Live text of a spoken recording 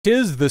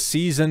'Tis the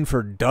season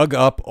for dug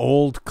up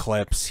old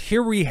clips.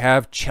 Here we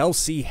have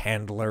Chelsea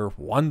Handler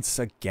once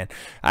again.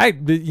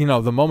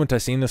 The moment I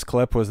seen this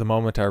clip was the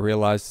moment I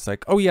realized it's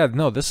like, oh yeah,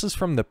 no, this is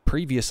from the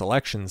previous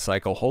election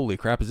cycle. Holy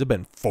crap, has it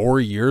been 4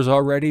 years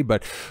already?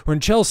 But when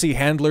Chelsea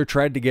Handler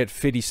tried to get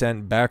 50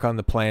 Cent back on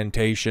the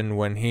plantation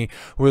when he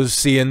was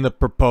seeing the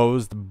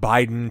proposed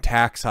Biden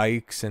tax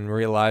hikes and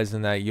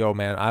realizing that, yo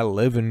man, I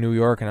live in New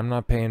York and I'm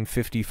not paying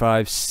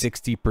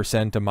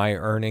 55-60% of my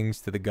earnings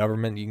to the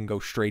government. You can go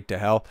straight to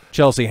hell.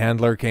 Chelsea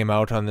Handler came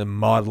out on the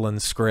modeling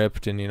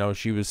script and,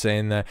 she was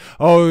saying that,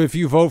 oh, if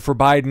you vote for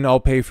Biden, I'll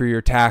pay for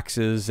your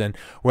taxes. And,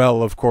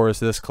 well, of course,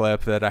 this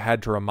clip that I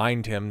had to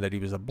remind him that he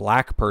was a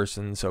black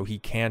person, so he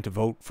can't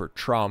vote for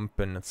Trump.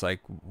 And it's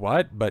like,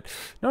 what? But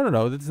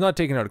no, that's not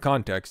taken out of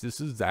context.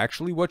 This is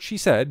actually what she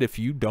said, if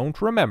you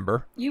don't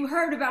remember. You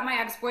heard about my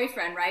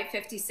ex-boyfriend, right?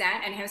 50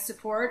 Cent and his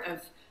support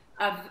of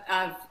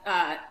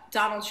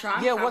Donald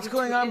Trump. Yeah, what's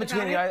going on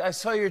between you? I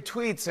saw your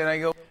tweets and I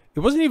go... It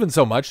wasn't even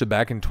so much that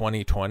back in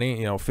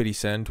 2020, 50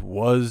 Cent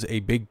was a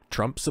big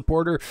Trump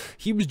supporter.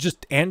 He was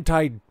just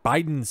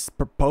anti-Biden's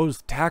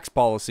proposed tax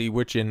policy,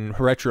 which in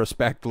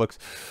retrospect looks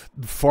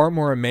far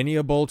more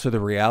amenable to the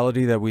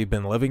reality that we've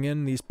been living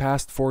in these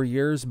past 4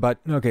 years. But,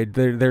 okay,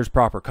 there's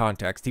proper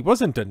context. He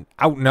wasn't an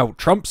out-and-out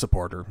Trump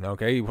supporter,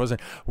 okay? He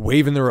wasn't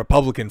waving the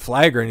Republican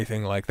flag or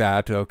anything like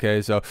that,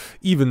 okay? So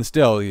even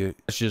still,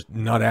 it's just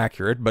not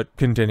accurate, but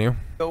continue.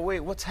 Oh,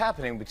 wait, what's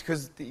happening?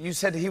 Because you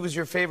said he was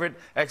your favorite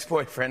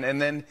ex-boyfriend, and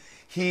then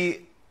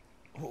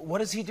what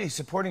does he do? He's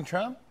supporting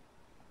Trump?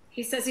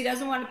 He says he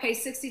doesn't want to pay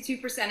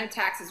 62% of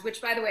taxes,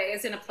 which, by the way,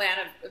 is in a plan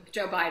of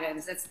Joe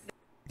Biden's.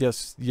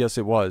 Yes,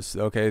 it was.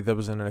 Okay, that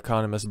was an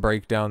economist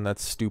breakdown.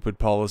 That's stupid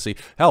policy.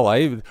 Hell,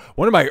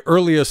 one of my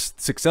earliest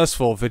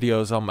successful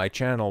videos on my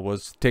channel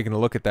was taking a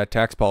look at that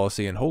tax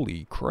policy, and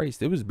holy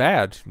Christ, it was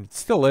bad. It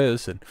still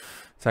is, and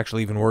it's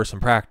actually even worse in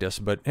practice.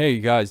 But hey,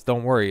 you guys,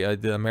 don't worry.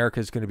 America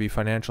is going to be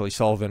financially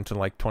solvent in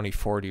like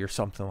 2040 or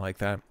something like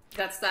that.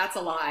 That's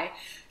a lie.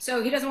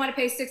 So he doesn't want to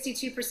pay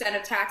 62%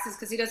 of taxes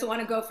because he doesn't want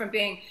to go from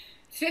being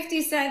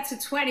 50 cent to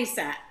 20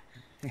 cent.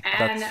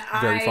 And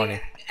that's very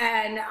funny.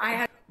 And I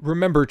had...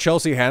 Remember,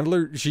 Chelsea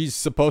Handler, she's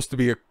supposed to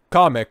be a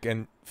comic,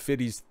 and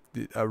Fiddy's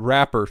a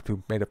rapper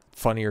who made a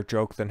funnier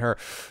joke than her.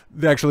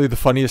 Actually, the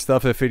funniest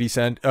stuff that 50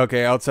 Cent,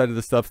 okay, outside of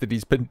the stuff that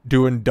he's been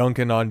doing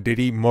dunking on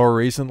Diddy more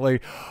recently,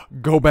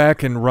 go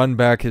back and run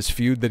back his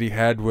feud that he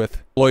had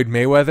with Floyd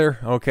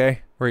Mayweather,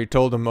 okay? Where he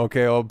told him,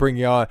 okay, I'll bring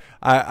you on.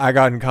 I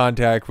got in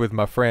contact with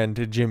my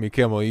friend Jimmy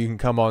Kimmel. You can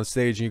come on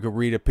stage and you can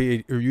read a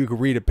page, or you can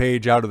read a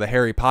page out of the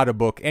Harry Potter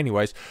book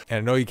anyways. And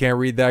I know you can't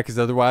read that because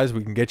otherwise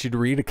we can get you to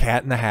read A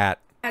Cat in the Hat.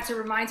 I had to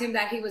remind him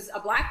that he was a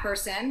black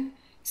person,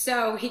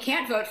 so he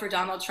can't vote for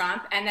Donald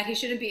Trump, and that he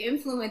shouldn't be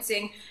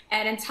influencing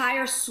an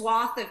entire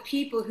swath of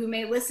people who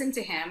may listen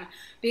to him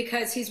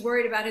because he's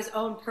worried about his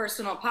own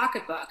personal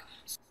pocketbook.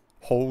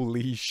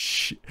 Holy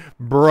shit,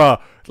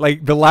 bruh.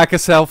 Like, the lack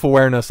of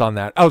self-awareness on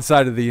that,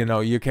 outside of the,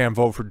 you can't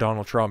vote for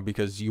Donald Trump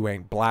because you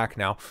ain't black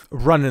now.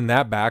 Running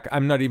that back,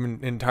 I'm not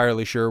even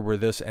entirely sure where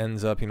this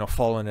ends up,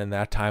 falling in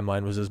that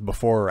timeline. Was this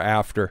before or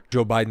after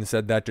Joe Biden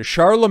said that to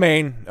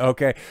Charlemagne,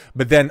 okay?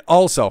 But then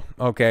also,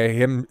 okay,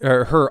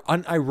 her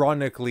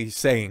unironically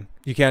saying,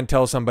 you can't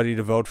tell somebody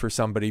to vote for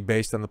somebody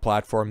based on the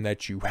platform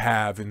that you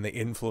have and the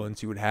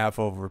influence you would have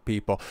over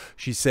people.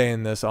 She's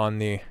saying this on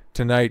the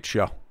Tonight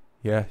Show.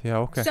 Yeah,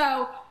 okay.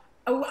 So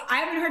I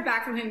haven't heard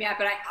back from him yet,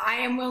 but I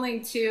am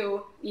willing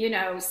to,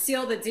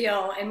 seal the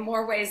deal in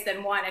more ways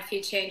than one if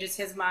he changes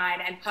his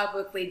mind and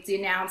publicly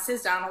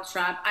denounces Donald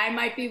Trump. I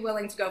might be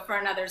willing to go for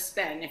another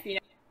spin if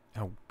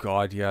Oh,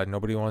 God, yeah.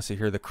 Nobody wants to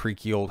hear the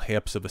creaky old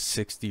hips of a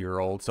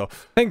 60-year-old. So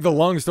I think the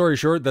long story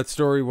short, that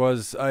story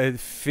was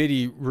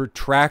Fiddy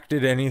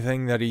retracted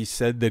anything that he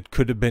said that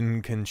could have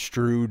been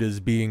construed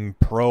as being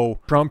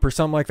pro-Trump or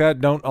something like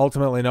that. Don't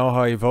ultimately know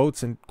how he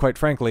votes. And quite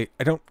frankly,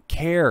 I don't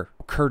care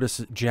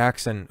Curtis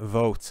Jackson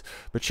votes.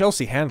 But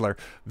Chelsea Handler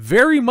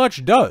very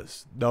much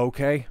does,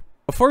 okay?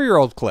 A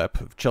 4-year-old clip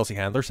of Chelsea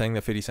Handler saying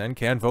that 50 Cent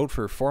can't vote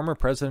for former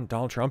President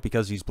Donald Trump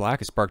because he's black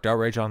has sparked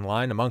outrage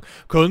online among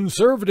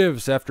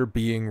conservatives after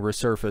being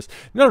resurfaced.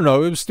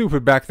 No, it was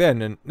stupid back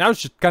then, and now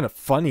it's just kind of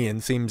funny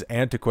and seems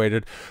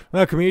antiquated.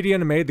 The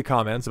comedian made the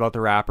comments about the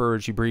rapper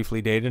she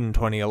briefly dated in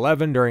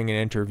 2011 during an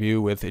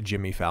interview with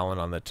Jimmy Fallon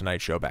on The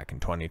Tonight Show back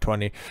in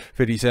 2020.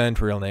 50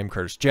 Cent, real name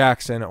Curtis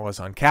Jackson, was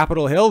on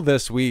Capitol Hill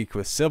this week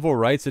with civil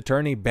rights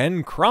attorney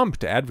Ben Crump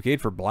to advocate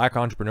for black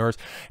entrepreneurs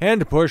and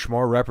to push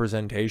more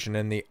representation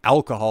in the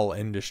alcohol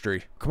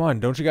industry. Come on,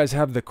 don't you guys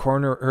have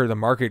the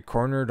market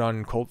cornered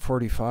on Colt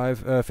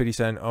 45? 50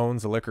 Cent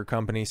owns a liquor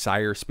company,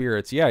 Sire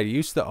Spirits. Yeah, he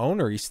used to own,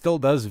 or he still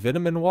does,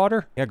 Vitamin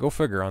Water. Yeah, go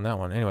figure on that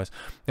one. Anyways,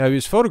 now he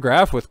was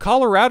photographed with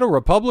Colorado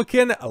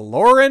Republican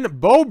Lauren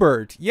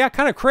Boebert. Yeah,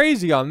 kind of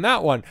crazy on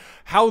that one.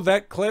 How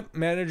that clip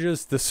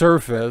manages to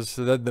surface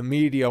so that the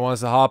media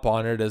wants to hop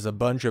on it as a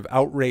bunch of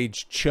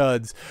outraged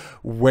chuds,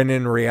 when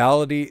in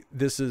reality,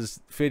 this is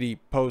Fiddy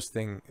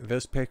posting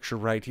this picture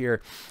right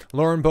here.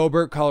 Lauren Boebert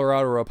Boebert,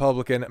 Colorado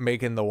Republican,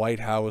 making the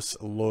White House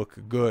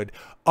look good.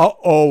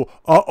 Hey,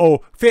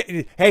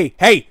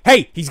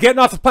 he's getting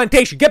off the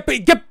plantation. Get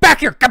back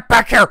here.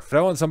 If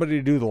I want somebody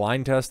to do the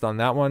line test on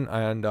that one,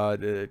 and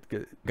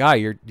guy,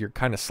 you're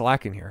kind of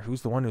slacking here.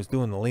 Who's the one who's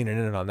doing the leaning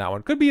in on that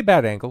one? Could be a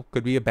bad angle,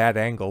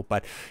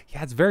 but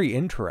yeah, it's very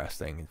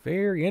interesting.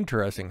 Very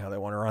interesting how they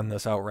want to run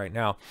this out right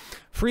now.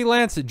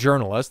 Freelance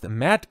journalist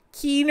Matt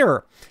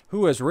Keener,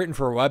 who has written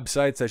for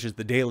websites such as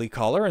the Daily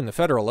Caller and the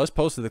Federalist,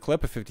 posted the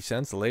clip of 50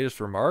 Cent's latest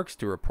remarks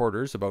to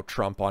reporters about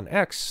Trump on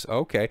X.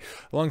 Okay,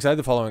 alongside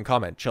the following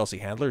comment: Chelsea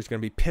Handler is going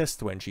to be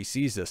pissed when she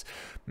sees this.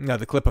 Now,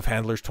 the clip of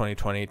Handler's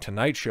 2020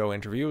 Tonight Show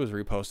interview was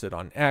reposted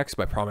on X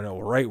by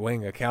prominent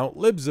right-wing account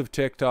Libs of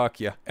TikTok,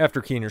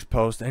 after Keener's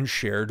post, and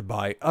shared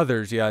by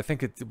others. I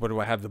think it's, what do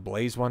I have, the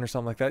Blaze one or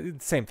something like that?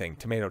 It's the same thing,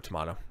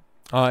 tomato.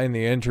 In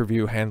the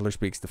interview, Handler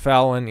speaks to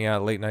Fallon.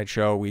 Late night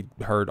show, we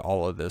heard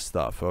all of this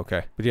stuff.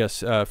 Okay. But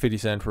yes, 50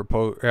 Cent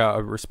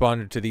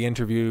responded to the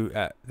interview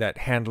that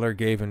Handler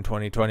gave in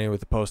 2020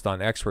 with a post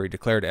on X where he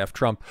declared F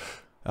Trump.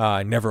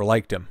 I never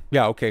liked him.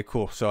 Yeah, okay,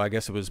 cool. So I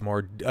guess it was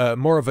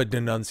more of a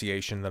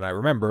denunciation than I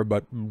remember,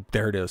 but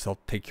there it is. I'll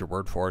take your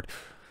word for it.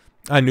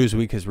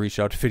 Newsweek has reached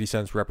out to 50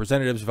 Cent's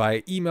representatives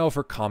via email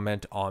for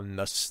comment on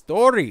the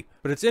story.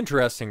 But it's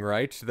interesting,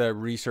 right? The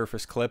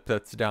resurfaced clip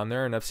that's down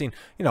there. And I've seen,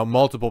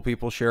 multiple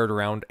people share it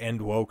around End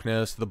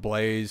Wokeness, The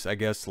Blaze, I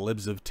guess,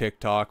 Libs of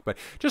TikTok. But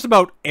just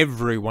about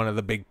every one of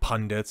the big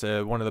pundits,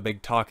 one of the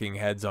big talking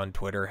heads on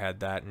Twitter had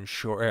that and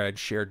had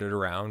shared it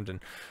around. And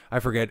I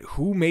forget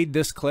who made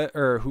this clip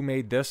or who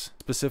made this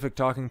specific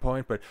talking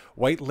point, but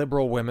white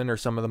liberal women are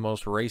some of the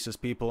most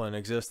racist people in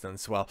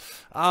existence. Well,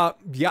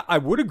 yeah, I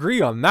would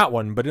agree on that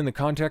one, but in the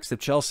context of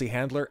Chelsea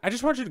Handler, I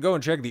just want you to go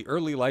and check the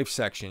early life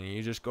section.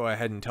 You just go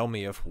ahead and tell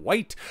me if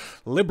white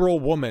liberal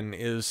woman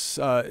is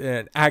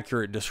an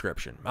accurate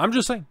description. I'm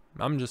just saying.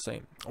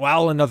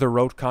 While another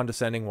wrote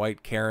condescending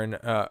white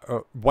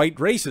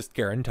racist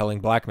Karen telling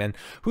black men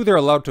who they're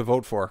allowed to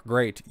vote for.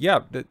 Great. Yeah,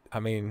 I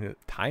mean,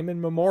 time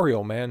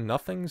immemorial, man.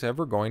 Nothing's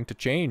ever going to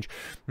change.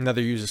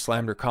 Another user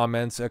slammed her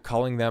comments,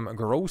 calling them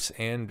gross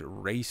and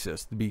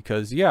racist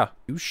because, yeah,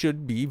 you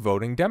should be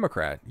voting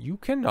Democrat. You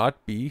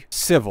cannot be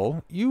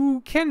civil.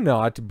 You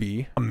cannot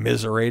be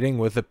commiserating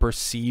with a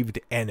perceived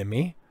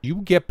enemy. You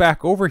get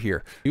back over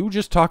here. You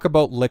just talk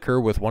about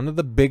liquor with one of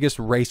the biggest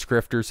race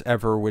grifters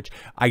ever, which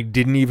I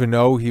didn't even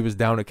know he was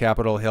down at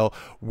Capitol Hill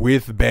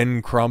with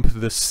Ben Crump,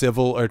 the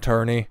civil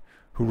attorney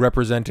who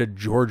represented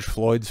George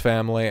Floyd's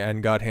family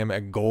and got him a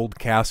gold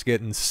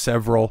casket and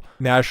several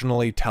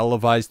nationally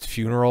televised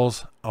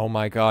funerals. Oh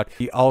my God.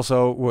 He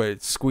also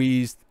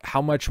squeezed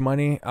how much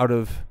money out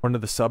of one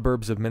of the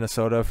suburbs of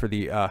Minnesota for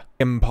the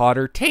Kim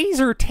Potter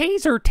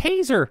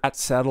taser. That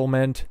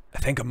settlement. I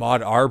think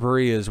Ahmaud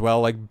Arbery as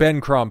well. Like Ben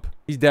Crump.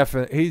 He's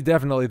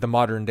definitely the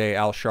modern day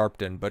Al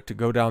Sharpton. But to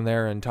go down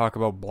there and talk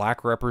about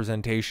black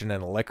representation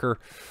and liquor,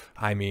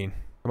 I mean,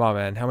 come on,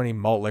 man. How many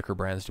malt liquor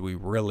brands do we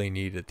really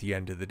need at the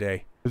end of the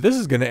day? But this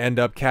is going to end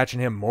up catching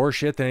him more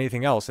shit than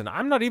anything else. And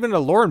I'm not even a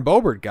Lauren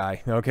Boebert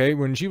guy, okay?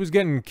 When she was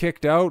getting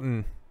kicked out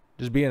and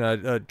just being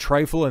a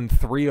trifle in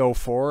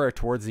 304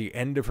 towards the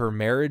end of her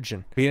marriage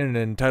and being an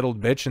entitled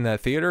bitch in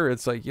that theater,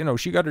 it's like,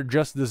 she got her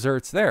just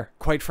desserts there.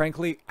 Quite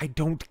frankly, I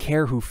don't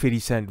care who 50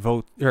 Cent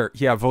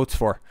votes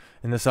for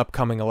in this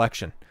upcoming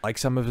election. Like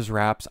some of his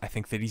raps, I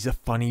think that he's a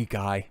funny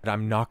guy, but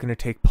I'm not going to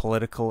take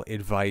political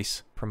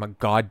advice from a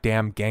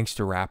goddamn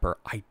gangster rapper.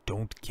 I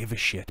don't give a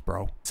shit,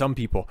 bro. Some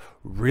people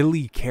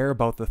really care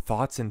about the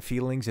thoughts and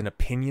feelings and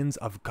opinions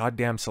of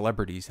goddamn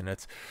celebrities, and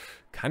it's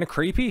kind of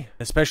creepy,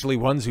 especially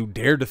ones who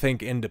dare to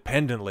think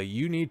independently.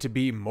 You need to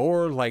be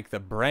more like the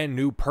brand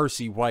new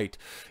Percy White,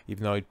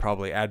 even though he'd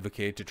probably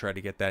advocate to try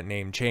to get that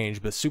name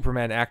changed. But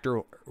Superman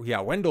actor,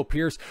 Wendell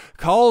Pierce,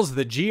 calls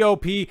the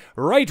GOP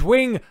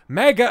right-wing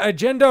MAGA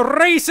agenda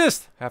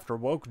racist after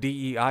woke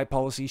DEI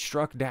policy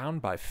struck down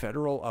by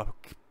federal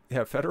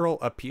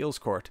appeals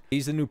court.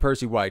 He's the new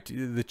Percy White,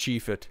 the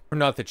chief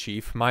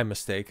my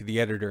mistake, the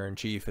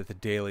editor-in-chief at the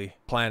Daily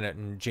Planet,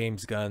 and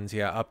James Gunn's,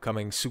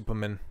 upcoming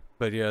Superman.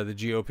 But yeah, the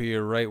GOP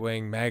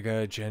right-wing MAGA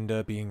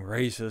agenda being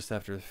racist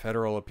after the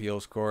federal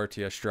appeals court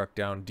struck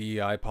down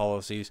DEI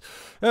policies.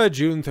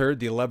 June 3rd,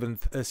 the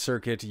 11th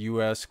Circuit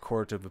U.S.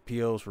 Court of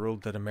Appeals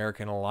ruled that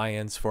American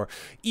Alliance for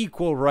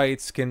Equal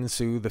Rights can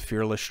sue the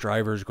Fearless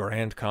Drivers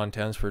Grant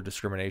contest for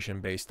discrimination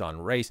based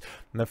on race.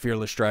 And the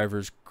Fearless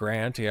Drivers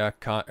Grant,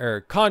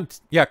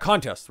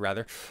 contest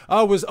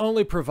was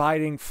only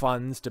providing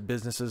funds to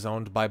businesses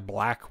owned by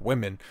black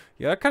women.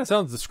 Yeah, that kind of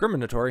sounds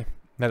discriminatory.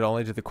 Not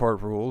only did the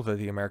court rule that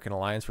the American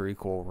Alliance for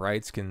Equal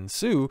Rights can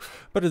sue,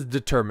 but has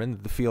determined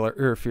that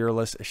the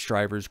Fearless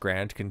Drivers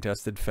Grant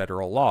contested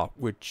federal law,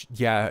 which,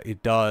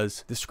 it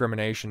does.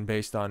 Discrimination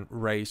based on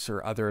race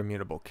or other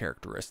immutable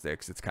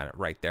characteristics. It's kind of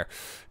right there.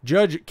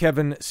 Judge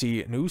Kevin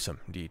C.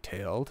 Newsom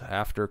detailed,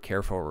 after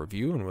careful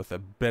review and with the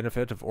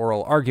benefit of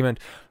oral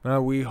argument,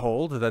 we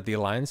hold that the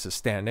Alliance is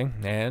standing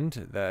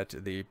and that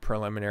the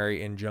preliminary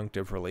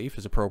injunctive relief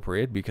is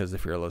appropriate because the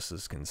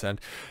Fearless's consent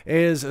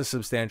is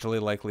substantially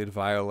likely to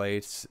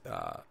violates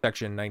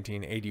Section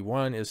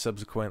 1981 is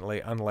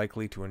subsequently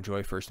unlikely to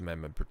enjoy First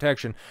Amendment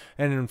protection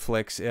and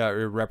inflicts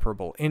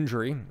irreparable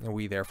injury.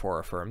 We therefore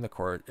affirm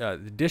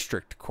the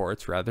district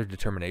court's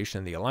determination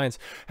in the alliance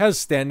has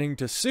standing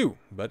to sue,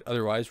 but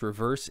otherwise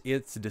reverse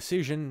its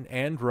decision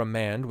and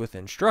remand with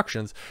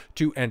instructions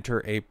to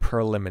enter a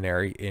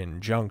preliminary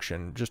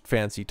injunction. Just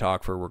fancy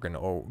talk for we're going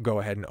to go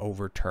ahead and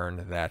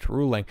overturn that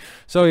ruling.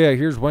 So yeah,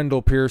 here's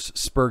Wendell Pierce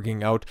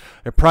spurging out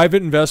a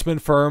private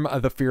investment firm,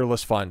 the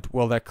Fearless Fund.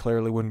 Well, that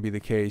clearly wouldn't be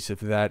the case if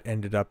that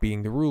ended up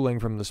being the ruling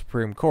from the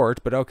Supreme Court,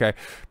 but okay.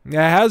 It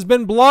has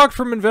been blocked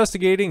from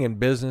investigating in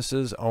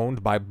businesses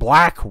owned by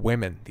black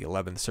women. The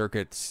 11th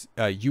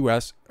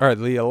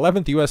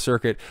U.S.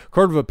 Circuit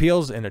Court of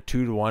Appeals in a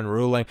 2-to-1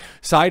 ruling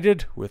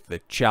sided with the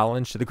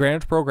challenge to the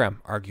grant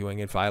program, arguing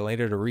it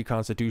violated a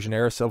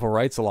Reconstitution-era civil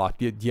rights law.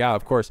 Yeah,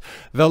 of course.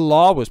 The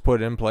law was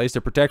put in place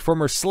to protect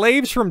former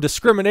slaves from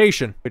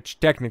discrimination, which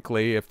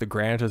technically, if the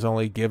grant is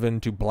only given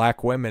to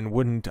black women,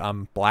 wouldn't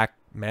black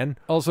men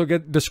also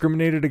get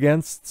discriminated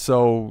against?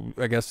 So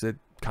I guess it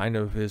kind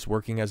of is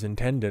working as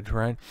intended,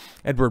 right?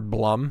 Edward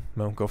Blum,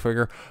 well, go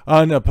figure,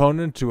 an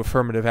opponent to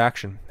affirmative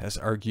action, has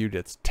argued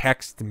its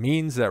text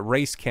means that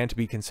race can't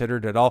be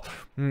considered at all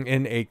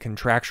in a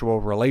contractual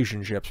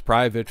relationships.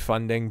 Private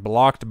funding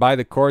blocked by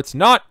the courts,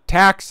 not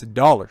tax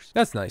dollars.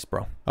 That's nice,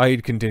 bro.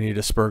 I'd continue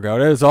to spurg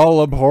out. It's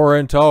all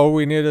abhorrent. Oh,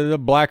 we need the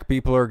black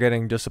people are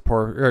getting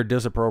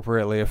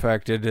disappropriately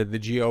affected. The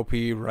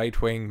GOP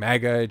right-wing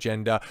MAGA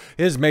agenda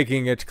is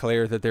making it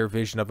clear that their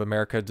vision of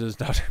America does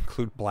not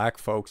include black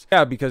folks.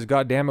 Yeah, because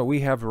goddammit,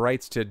 we have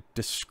rights to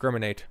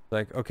discriminate.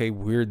 Like, okay,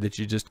 weird that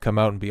you just come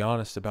out and be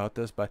honest about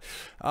this, but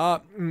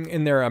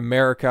in their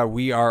America,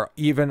 we are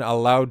even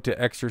allowed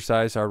to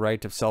exercise our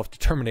right of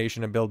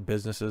self-determination and build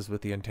businesses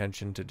with the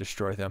intention to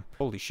destroy them.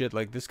 Holy shit,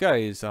 like this guy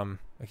is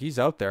like he's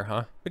out there,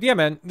 huh? But yeah,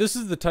 man, this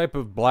is the type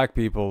of black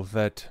people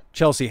that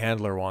Chelsea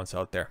Handler wants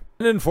out there.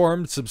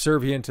 Uninformed,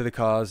 subservient to the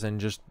cause, and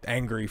just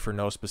angry for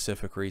no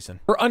specific reason.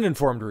 For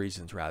uninformed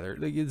reasons, rather.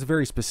 Like, it's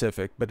very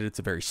specific, but it's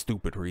a very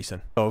stupid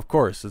reason. So, of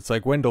course, it's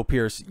like Wendell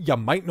Pierce. You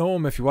might know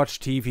him if you watch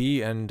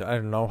TV and, I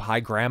don't know, Hi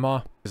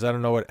Grandma. Because I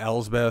don't know what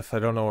Elsbeth, I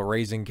don't know what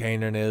Raising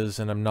Kanan is,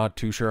 and I'm not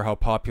too sure how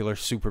popular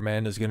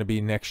Superman is going to be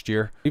next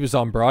year. He was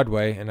on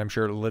Broadway, and I'm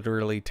sure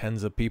literally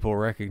tens of people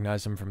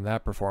recognize him from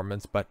that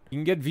performance, but you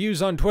can get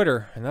views on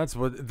Twitter, and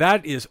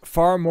that is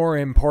far more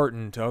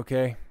important,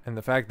 okay? And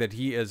the fact that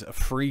he is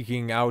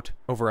freaking out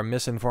over a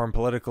misinformed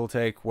political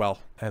take, well,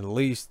 at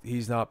least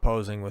he's not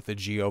posing with the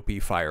GOP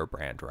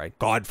firebrand, right?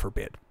 God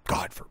forbid.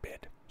 God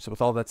forbid. So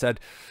with all that said,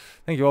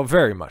 thank you all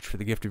very much for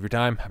the gift of your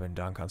time. I've been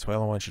Don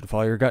Consuelo. I want you to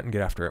follow your gut and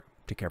get after it.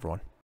 Take care,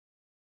 everyone.